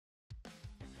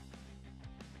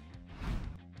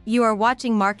You are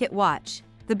watching Market Watch,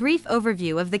 the brief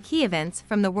overview of the key events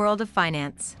from the world of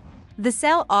finance. The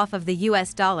sell-off of the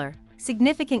US dollar,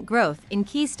 significant growth in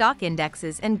key stock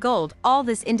indexes and gold, all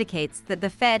this indicates that the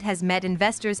Fed has met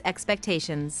investors'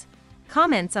 expectations.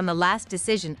 Comments on the last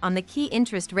decision on the key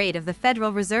interest rate of the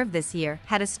Federal Reserve this year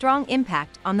had a strong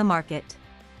impact on the market.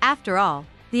 After all,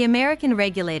 the American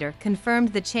regulator confirmed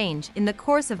the change in the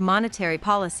course of monetary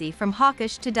policy from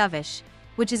hawkish to dovish,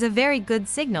 which is a very good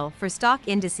signal for stock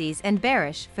indices and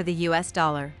bearish for the US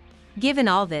dollar. Given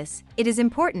all this, it is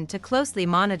important to closely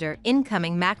monitor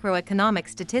incoming macroeconomic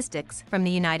statistics from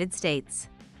the United States.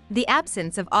 The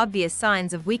absence of obvious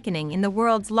signs of weakening in the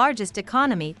world's largest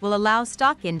economy will allow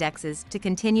stock indexes to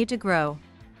continue to grow.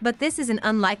 But this is an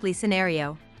unlikely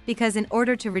scenario, because in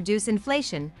order to reduce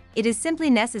inflation, it is simply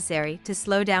necessary to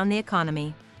slow down the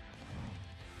economy.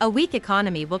 A weak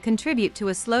economy will contribute to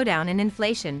a slowdown in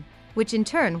inflation, which in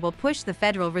turn will push the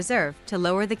Federal Reserve to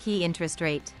lower the key interest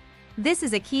rate. This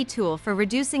is a key tool for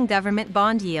reducing government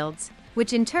bond yields,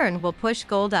 which in turn will push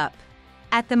gold up.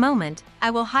 At the moment,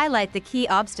 I will highlight the key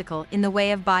obstacle in the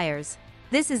way of buyers.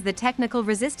 This is the technical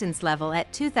resistance level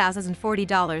at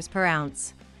 $2,040 per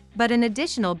ounce. But an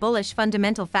additional bullish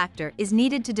fundamental factor is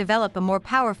needed to develop a more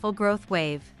powerful growth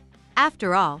wave.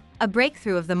 After all, a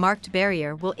breakthrough of the marked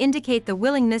barrier will indicate the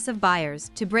willingness of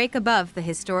buyers to break above the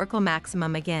historical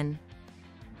maximum again.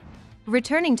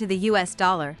 Returning to the US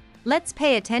dollar, let's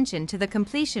pay attention to the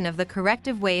completion of the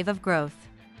corrective wave of growth.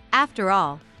 After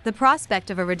all, the prospect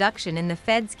of a reduction in the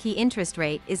Fed's key interest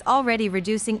rate is already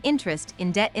reducing interest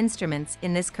in debt instruments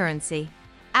in this currency.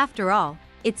 After all,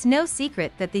 it's no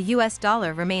secret that the US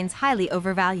dollar remains highly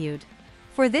overvalued.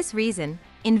 For this reason,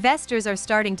 investors are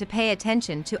starting to pay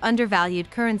attention to undervalued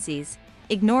currencies,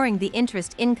 ignoring the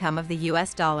interest income of the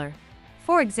US dollar.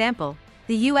 For example,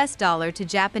 the US dollar to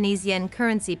Japanese yen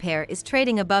currency pair is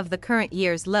trading above the current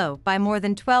year's low by more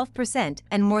than 12%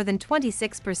 and more than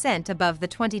 26% above the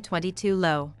 2022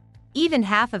 low. Even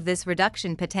half of this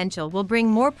reduction potential will bring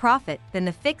more profit than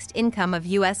the fixed income of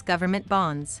US government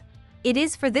bonds. It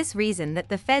is for this reason that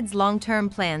the Fed's long-term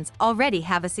plans already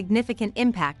have a significant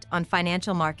impact on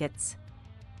financial markets.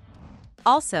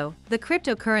 Also, the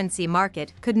cryptocurrency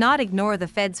market could not ignore the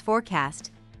Fed's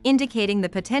forecast, indicating the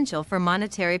potential for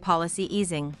monetary policy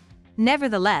easing.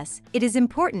 Nevertheless, it is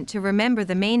important to remember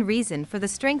the main reason for the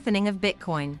strengthening of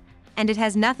Bitcoin, and it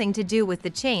has nothing to do with the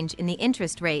change in the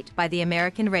interest rate by the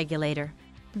American regulator.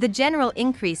 The general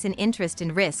increase in interest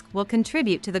and risk will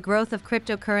contribute to the growth of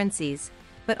cryptocurrencies,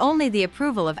 but only the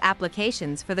approval of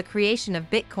applications for the creation of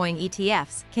Bitcoin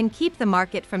ETFs can keep the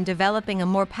market from developing a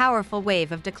more powerful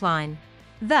wave of decline.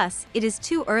 Thus, it is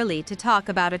too early to talk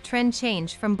about a trend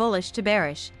change from bullish to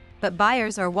bearish, but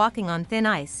buyers are walking on thin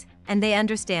ice, and they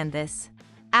understand this.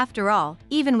 After all,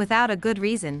 even without a good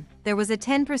reason, there was a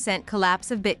 10%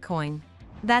 collapse of Bitcoin.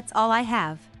 That's all I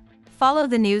have. Follow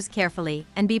the news carefully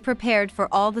and be prepared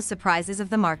for all the surprises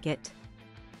of the market.